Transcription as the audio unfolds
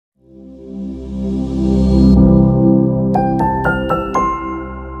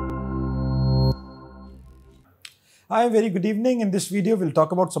Hi, very good evening. In this video, we'll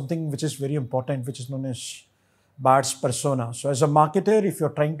talk about something which is very important, which is known as ADWORDS persona. So as a marketer, if you're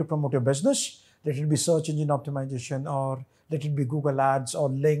trying to promote your business, let it be search engine optimization or let it be Google Ads or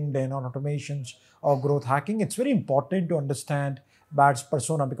LinkedIn or automations or growth hacking, it's very important to understand ADWORDS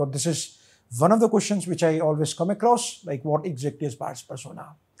persona because this is one of the questions which I always come across, like what exactly is ADWORDS persona?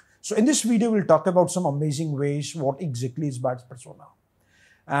 So in this video, we'll talk about some amazing ways what exactly is ADWORDS persona.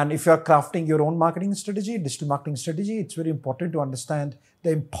 And if you're crafting your own marketing strategy, digital marketing strategy, it's very important to understand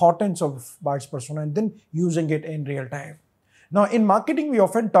the importance of ADWORDS persona and then using it in real time. Now, in marketing, we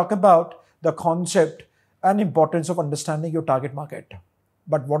often talk about the concept and importance of understanding your target market.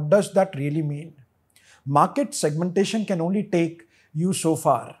 But what does that really mean? Market segmentation can only take you so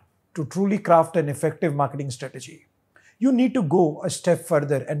far to truly craft an effective marketing strategy. You need to go a step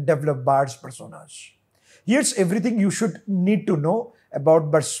further and develop ADWORDS personas. Here's everything you should need to know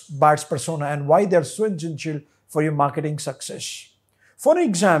about ADWORDS persona and why they're so essential for your marketing success. For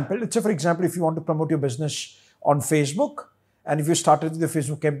example, let's say for example, if you want to promote your business on Facebook, and if you started the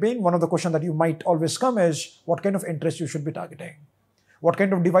Facebook campaign, one of the questions that you might always come is what kind of interest you should be targeting, what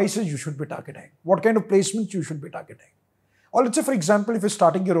kind of devices you should be targeting, what kind of placements you should be targeting. Or let's say for example, if you're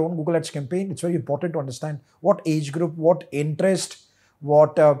starting your own Google Ads campaign, it's very important to understand what age group, what interest,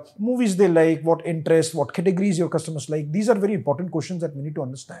 what movies they like, what interests, what categories your customers like. These are very important questions that we need to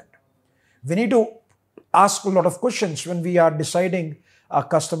understand. We need to ask a lot of questions when we are deciding a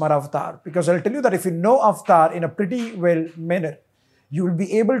customer avatar, because I'll tell you that if you know avatar in a pretty well manner, you will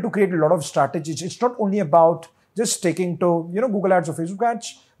be able to create a lot of strategies. It's not only about just sticking to Google Ads or Facebook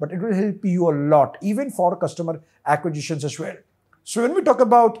Ads, but it will help you a lot, even for customer acquisitions as well. So when we talk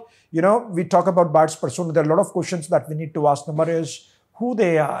about, ADWORDS persona, there are a lot of questions that we need to ask. Number is, who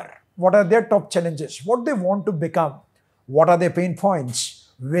they are, what are their top challenges, what they want to become, what are their pain points,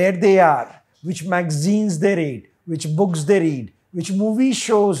 where they are, which magazines they read, which books they read, which movie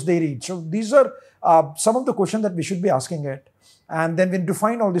shows they read. So these are some of the questions that we should be asking it. And then we need to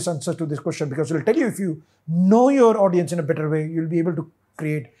find all these answers to this question, because it will tell you if you know your audience in a better way, you'll be able to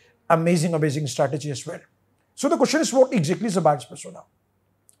create amazing strategy as well. So the question is, what exactly is a ADWORDS persona?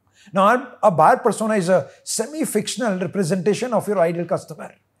 Now, a ADWORDS persona is a semi-fictional representation of your ideal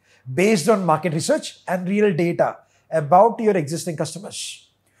customer based on market research and real data about your existing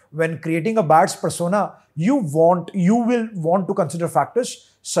customers. When creating a ADWORDS persona, you will want to consider factors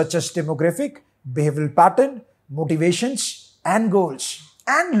such as demographic, behavioral pattern, motivations, and goals,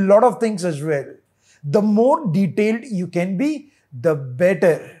 and a lot of things as well. The more detailed you can be, the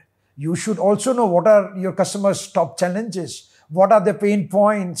better. You should also know what are your customers' top challenges, what are the pain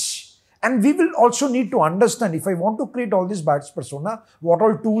points? And we will also need to understand, if I want to create all this ADWORDS persona, what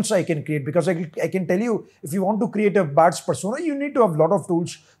all tools I can create. Because I can tell you, if you want to create a ADWORDS persona, you need to have a lot of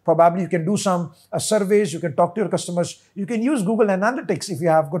tools. Probably you can do some surveys, you can talk to your customers, you can use Google Analytics if you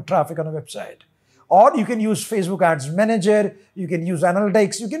have good traffic on a website. Or you can use Facebook Ads Manager, you can use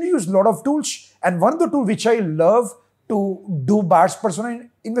Analytics, you can use a lot of tools. And one of the tools which I love to do ADWORDS persona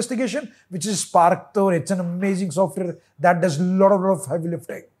investigation, which is SparkThor. It's an amazing software that does a lot of heavy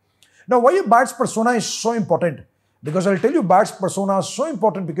lifting. Now, why a ADWORDS persona is so important? Because I'll tell you, ADWORDS persona is so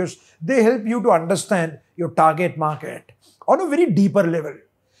important because they help you to understand your target market on a very deeper level.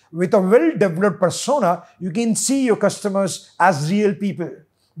 With a well-developed persona, you can see your customers as real people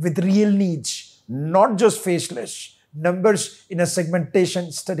with real needs, not just faceless numbers in a segmentation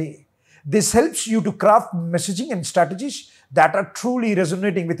study. This helps you to craft messaging and strategies that are truly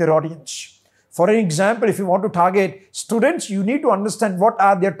resonating with your audience. For example, if you want to target students, you need to understand what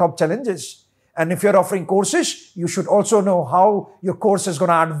are their top challenges. And if you're offering courses, you should also know how your course is going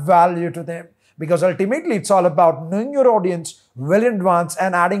to add value to them. Because ultimately, it's all about knowing your audience well in advance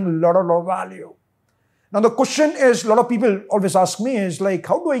and adding a lot of value. Now, the question is, a lot of people always ask me is like,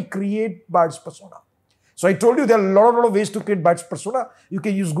 how do I create ADWORDS persona? So I told you there are a lot of ways to create ADWORDS persona. You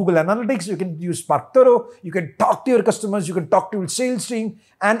can use Google Analytics, you can use SparkThor, you can talk to your customers, you can talk to your sales team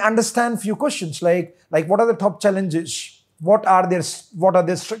and understand few questions like what are the top challenges, what are their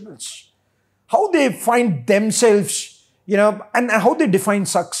struggles, how they find themselves, and how they define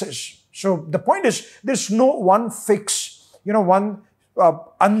success. So the point is, there's no one fix, one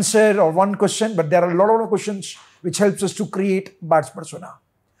answer or one question, but there are a lot of questions which helps us to create ADWORDS persona.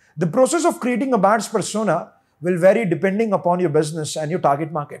 The process of creating a ADWORDS persona will vary depending upon your business and your target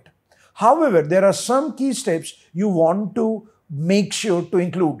market. However, there are some key steps you want to make sure to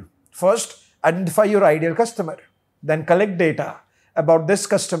include. First, identify your ideal customer. Then collect data about this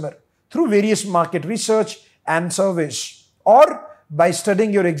customer through various market research and surveys or by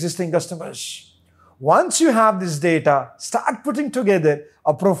studying your existing customers. Once you have this data, start putting together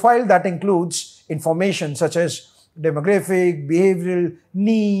a profile that includes information such as demographic, behavioral,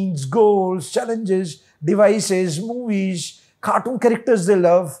 needs, goals, challenges, devices, movies, cartoon characters they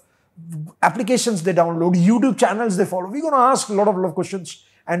love, applications they download, YouTube channels they follow. We're going to ask a lot of questions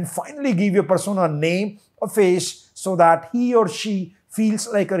and finally give your persona a name, a face, so that he or she feels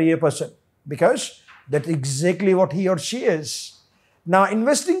like a real person, because that's exactly what he or she is. Now,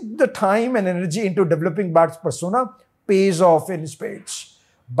 investing the time and energy into developing Bard's persona pays off in spades.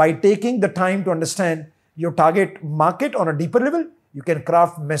 By taking the time to understand your target market on a deeper level, you can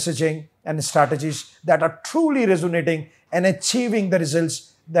craft messaging and strategies that are truly resonating and achieving the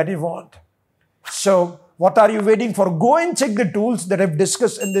results that you want. So, what are you waiting for? Go and check the tools that I've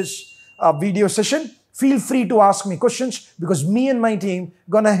discussed in this video session. Feel free to ask me questions, because me and my team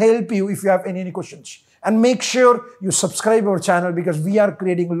gonna help you if you have any questions. And make sure you subscribe our channel, because we are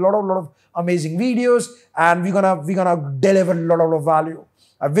creating a lot of amazing videos, and we're gonna deliver a lot of value.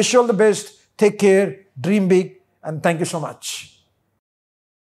 I wish you all the best. Take care, dream big, and thank you so much.